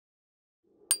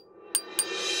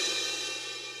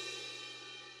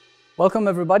Welcome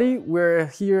everybody. We're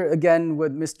here again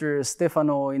with Mr.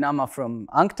 Stefano Inama from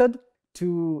UNCTAD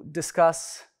to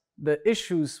discuss the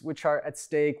issues which are at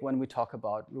stake when we talk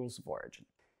about rules of origin.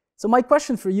 So my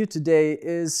question for you today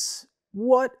is,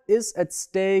 what is at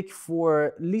stake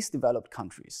for least developed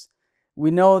countries? We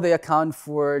know they account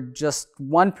for just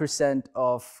 1%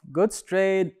 of goods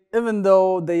trade, even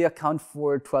though they account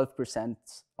for 12%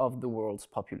 of the world's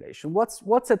population.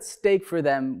 What's at stake for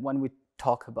them when we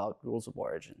talk about rules of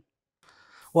origin?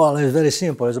 Well, it's very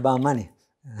simple. It's about money,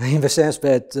 in the sense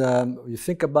that you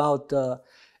think about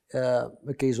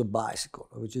the case of bicycle,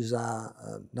 which is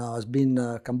now has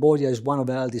been Cambodia is one of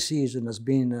the LDCs and has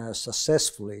been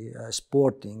successfully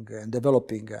exporting and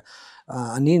developing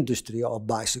an industry of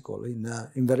bicycle in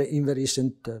the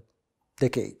recent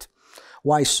decade.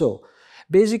 Why so?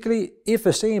 Basically, if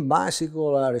the same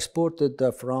bicycle are exported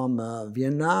from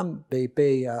Vietnam, they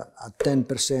pay a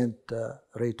 10%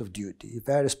 rate of duty. If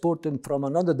they are exported from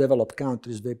another developed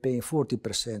countries, they pay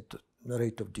 40%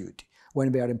 rate of duty when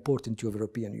they are importing to the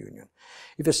European Union.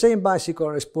 If the same bicycle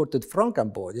are exported from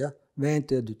Cambodia, they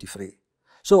enter duty-free.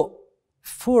 So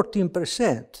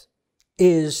 14%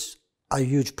 is a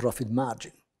huge profit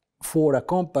margin for a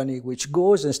company which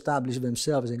goes and establishes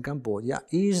themselves in Cambodia,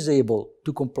 is able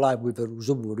to comply with the rules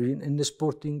of origin and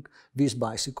exporting this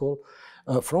bicycle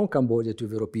from Cambodia to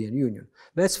the European Union.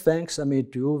 That's thanks,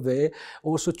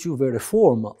 also to the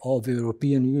reform of the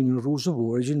European Union rules of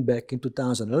origin back in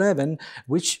 2011,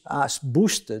 which has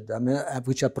boosted,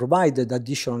 which have provided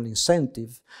additional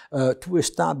incentive to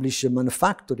establish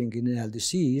manufacturing in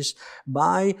LDCs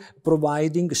by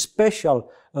providing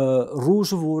special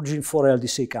rules of origin for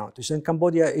LDC countries. And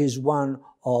Cambodia is one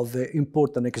of the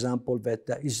important examples that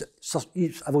is,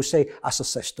 I would say, a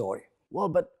success story. Well,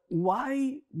 but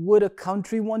why would a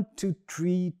country want to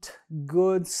treat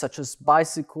goods such as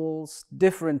bicycles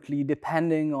differently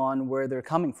depending on where they're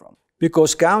coming from?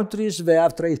 Because countries, they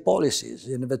have trade policies.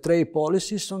 In the trade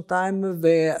policies, sometimes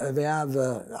they have,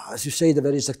 as you say,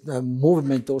 there is a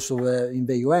movement also in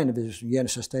the UN, the UN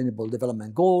Sustainable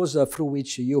Development Goals, through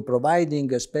which you're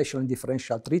providing a special and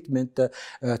differential treatment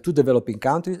to developing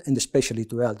countries, and especially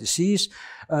to LDCs,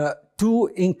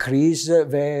 to increase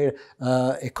their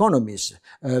economies,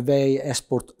 their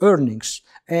export earnings,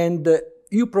 and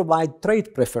you provide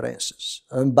trade preferences.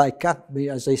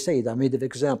 As I said, I made an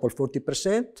example,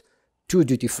 40%, to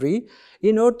duty-free,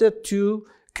 in order to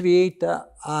create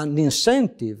an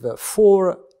incentive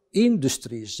for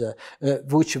industries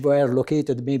which were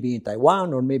located maybe in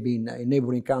Taiwan or maybe in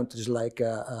neighboring countries like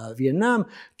Vietnam,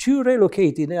 to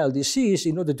relocate in LDCs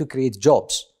in order to create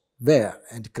jobs there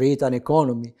and create an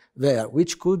economy there,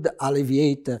 which could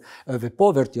alleviate the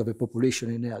poverty of the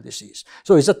population in LDCs.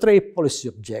 So it's a trade policy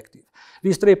objective.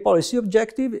 This trade policy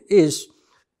objective is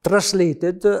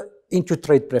translated into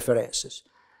trade preferences.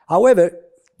 However,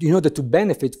 in order to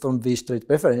benefit from these trade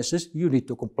preferences, you need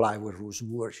to comply with rules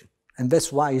of origin. And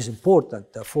that's why it's important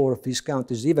for these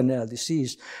countries, even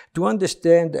LDCs, to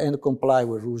understand and comply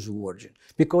with rules of origin,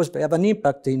 because they have an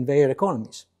impact in their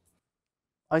economies.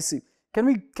 I see. Can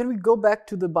we go back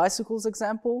to the bicycles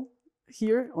example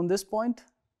here on this point?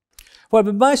 Well,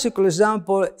 the bicycle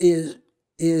example is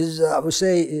I would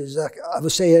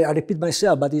say, I repeat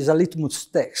myself, but it's a litmus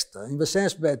text, in the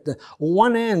sense that on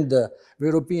one hand, the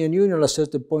European Union at a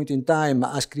certain point in time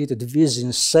has created this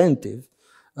incentive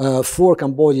for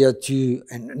Cambodia to,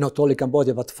 and not only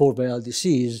Cambodia, but for the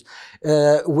LDCs,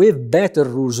 with better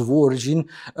rules of origin,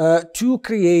 to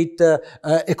create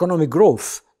economic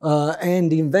growth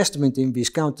and investment in these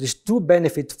countries to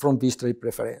benefit from these trade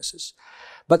preferences.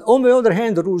 But on the other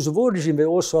hand, the rules of origin, they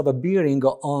also have a bearing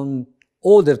on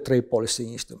other trade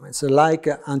policy instruments, like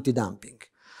anti-dumping.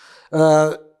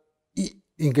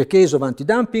 In the case of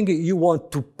anti-dumping, you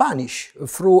want to punish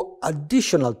through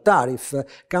additional tariff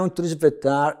countries that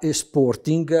are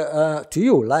exporting to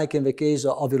you, like in the case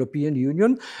of the European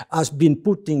Union, has been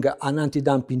putting an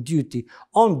anti-dumping duty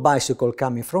on bicycle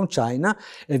coming from China,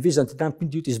 and this anti-dumping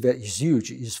duty is huge,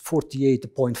 is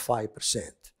 48.5%.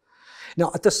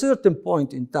 Now, at a certain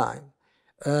point in time,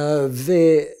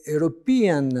 the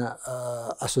European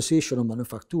Association of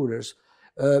Manufacturers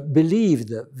believed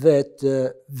that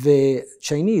the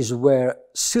Chinese were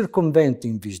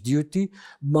circumventing this duty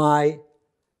by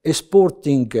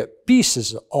exporting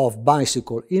pieces of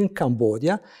bicycle in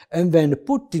Cambodia and then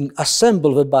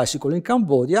assemble the bicycle in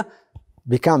Cambodia,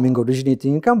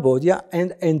 originating in Cambodia,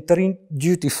 and entering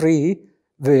duty-free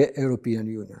the European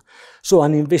Union. So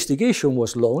an investigation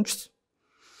was launched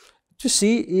to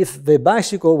see if the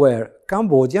bicycle were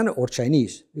Cambodian or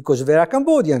Chinese, because if they are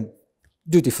Cambodian,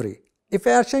 duty-free. If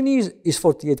they are Chinese, it's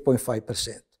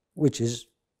 48.5%, which is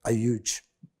a huge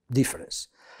difference.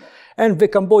 And the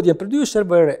Cambodian producers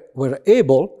were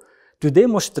able to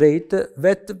demonstrate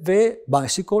that the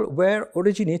bicycle were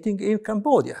originating in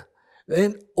Cambodia,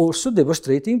 and also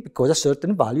demonstrating because a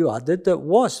certain value added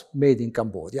was made in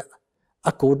Cambodia,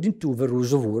 according to the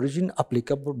rules of origin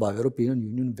applicable by the European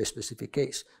Union in this specific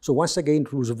case. So once again,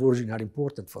 rules of origin are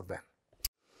important for them.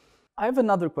 I have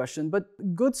another question, but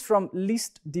goods from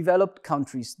least developed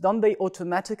countries, don't they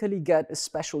automatically get a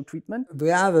special treatment? We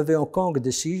have the Hong Kong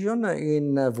decision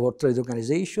in the World Trade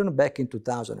Organization back in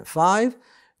 2005,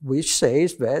 which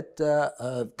says that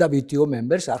WTO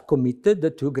members are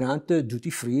committed to grant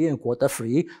duty-free and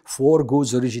quota-free for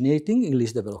goods originating in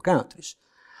least developed countries.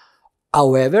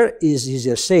 However, it is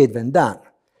easier said than done.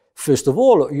 First of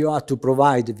all, you have to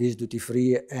provide this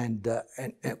duty-free and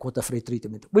quota-free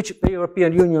treatment, which the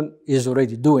European Union is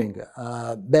already doing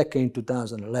back in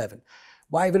 2011.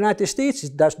 While the United States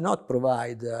does not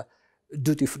provide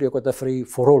duty-free or quota-free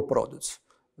for all products.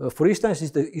 For instance,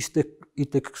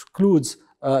 it excludes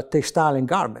textile and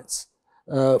garments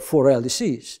for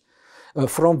LDCs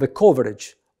from the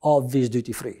coverage of this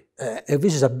duty-free. And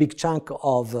this is a big chunk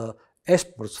of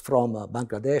exports from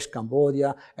Bangladesh,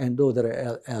 Cambodia, and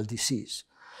other LDCs.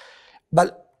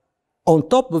 But on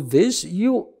top of this,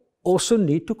 you also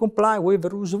need to comply with the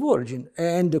rules of origin.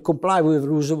 And to comply with the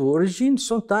rules of origin,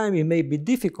 sometimes it may be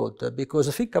difficult,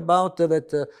 because think about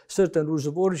that certain rules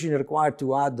of origin require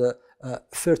to add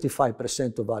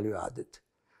 35% of value added.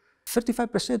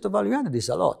 35% of value added is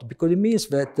a lot, because it means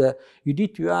that you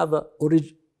need to have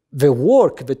the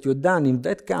work that you've done in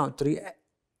that country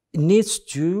needs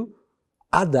to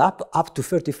add up to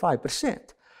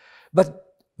 35%.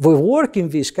 But the work in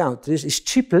these countries is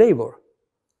cheap labor.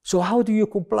 So how do you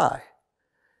comply?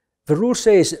 The rule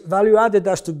says value added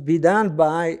has to be done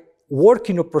by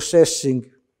working or processing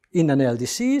in an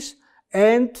LDCs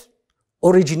and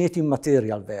originating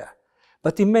material there.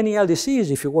 But in many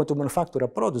LDCs, if you want to manufacture a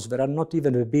product, there are not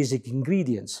even the basic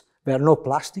ingredients. There are no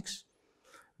plastics,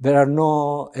 there are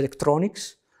no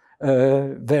electronics,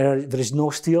 there is no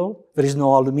steel, there is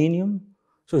no aluminum.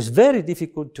 So it's very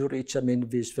difficult to reach,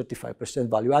 this 35%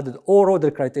 value added or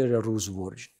other criteria rules of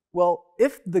origin. Well,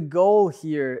 if the goal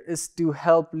here is to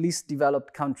help least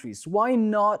developed countries, why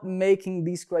not making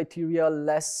these criteria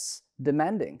less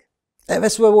demanding? And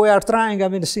that's what we are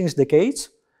trying, since decades.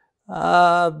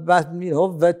 But,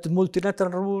 that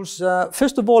multilateral rules,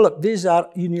 first of all, these are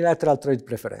unilateral trade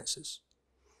preferences.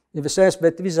 In the sense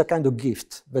that this is a kind of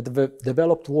gift that the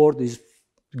developed world is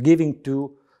giving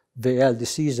to the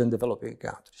LDCs and developing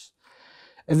countries.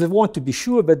 And we want to be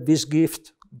sure that this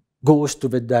gift goes to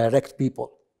the direct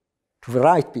people, to the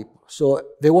right people. So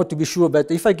they want to be sure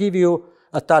that if I give you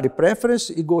a tariff preference,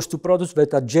 it goes to products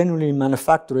that are genuinely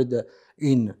manufactured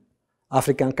in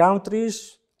African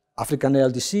countries, African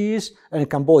LDCs, and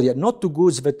Cambodia, not to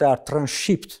goods that are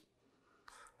transshipped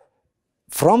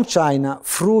from China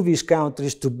through these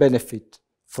countries to benefit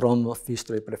from these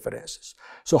trade preferences.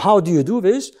 So how do you do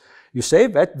this? You say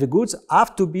that the goods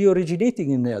have to be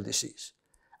originating in LDCs.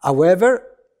 However,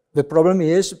 the problem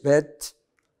is that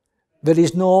there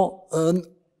is no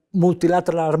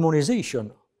multilateral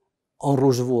harmonization on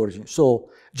rules of origin. So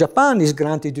Japan is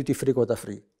granted duty-free,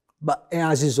 quota-free, but it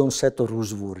has its own set of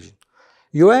rules of origin.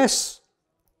 US,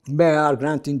 they are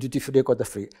granting duty-free,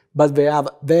 quota-free, but they have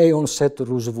their own set of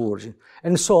rules of origin,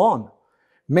 and so on.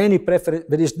 Many preferences,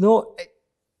 there is no,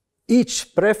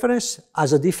 each preference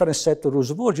has a different set of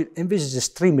rules of origin, and this is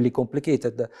extremely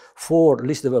complicated for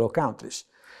least developed countries,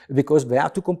 because they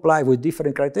have to comply with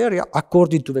different criteria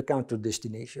according to the country of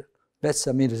destination. That's,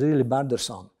 it's really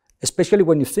bothersome, especially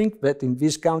when you think that in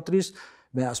these countries,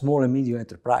 there are small and medium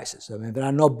enterprises. There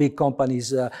are no big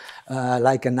companies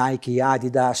like Nike,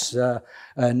 Adidas,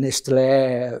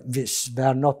 Nestlé. They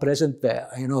are not present there.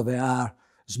 They are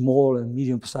small and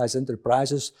medium-sized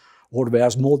enterprises, or they are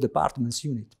small departments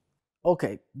unit.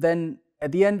 Okay, then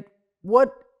at the end,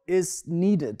 what is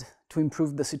needed to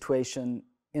improve the situation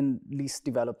in least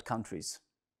developed countries?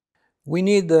 We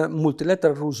need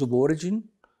multilateral rules of origin,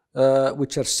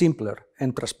 which are simpler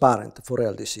and transparent for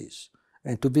LDCs.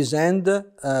 And to this end,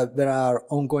 there are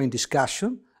ongoing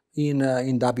discussions in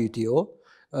WTO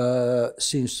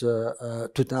since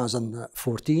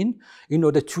 2014 in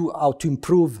order to how to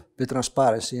improve the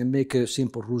transparency and make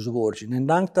simple rules of origin. And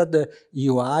UNCTAD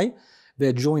UI,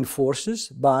 they joined forces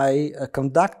by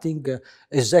conducting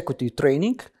executive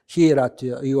training here at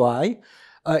UI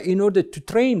in order to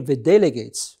train the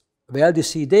delegates, the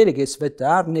LDC delegates that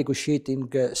are negotiating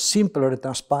simpler and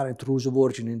transparent rules of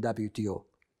origin in WTO.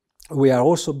 we are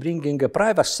also bringing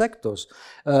private sectors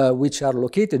which are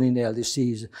located in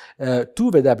LDCs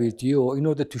to the WTO in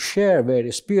order to share their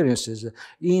experiences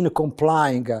in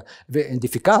complying and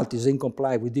difficulties in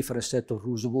complying with different set of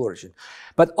rules of origin.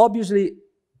 But obviously,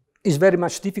 it's very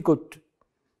much difficult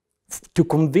to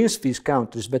convince these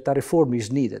countries that a reform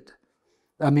is needed.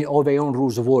 I mean, of their own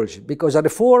rules of origin, because a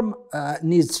reform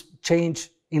needs change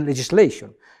in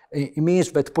legislation. It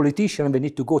means that politicians, they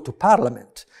need to go to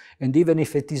parliament. And even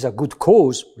if it is a good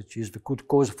cause, which is the good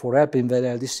cause for helping the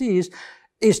LDCs,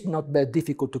 it's not that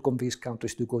difficult to convince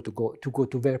countries to go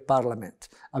to their parliament.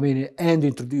 I mean, and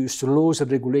introduce laws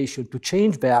and regulations to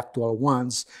change the actual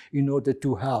ones in order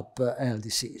to help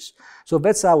LDCs. So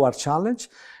that's our challenge.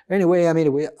 Anyway, I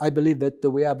mean, I believe that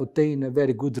we have obtained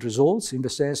very good results in the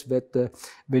sense that the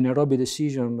Nairobi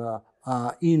decision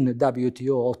in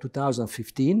WTO of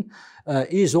 2015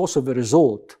 is also the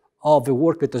result of the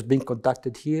work that has been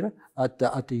conducted here at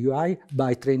the UI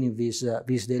by training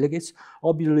these delegates.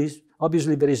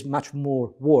 Obviously, there is much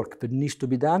more work that needs to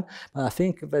be done. I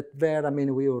think that there, I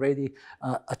mean, we already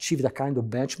achieved a kind of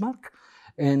benchmark.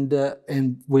 And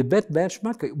with that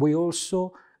benchmark, we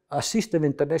also assist the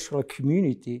international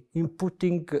community in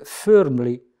putting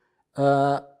firmly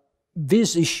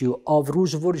this issue of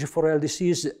rules of origin for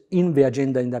LDCs in the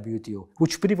agenda in WTO,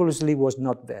 which previously was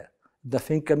not there. I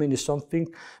think, I mean, is something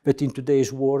that in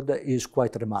today's world is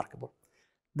quite remarkable.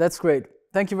 That's great.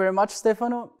 Thank you very much,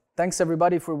 Stefano. Thanks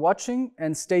everybody for watching,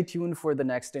 and stay tuned for the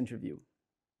next interview.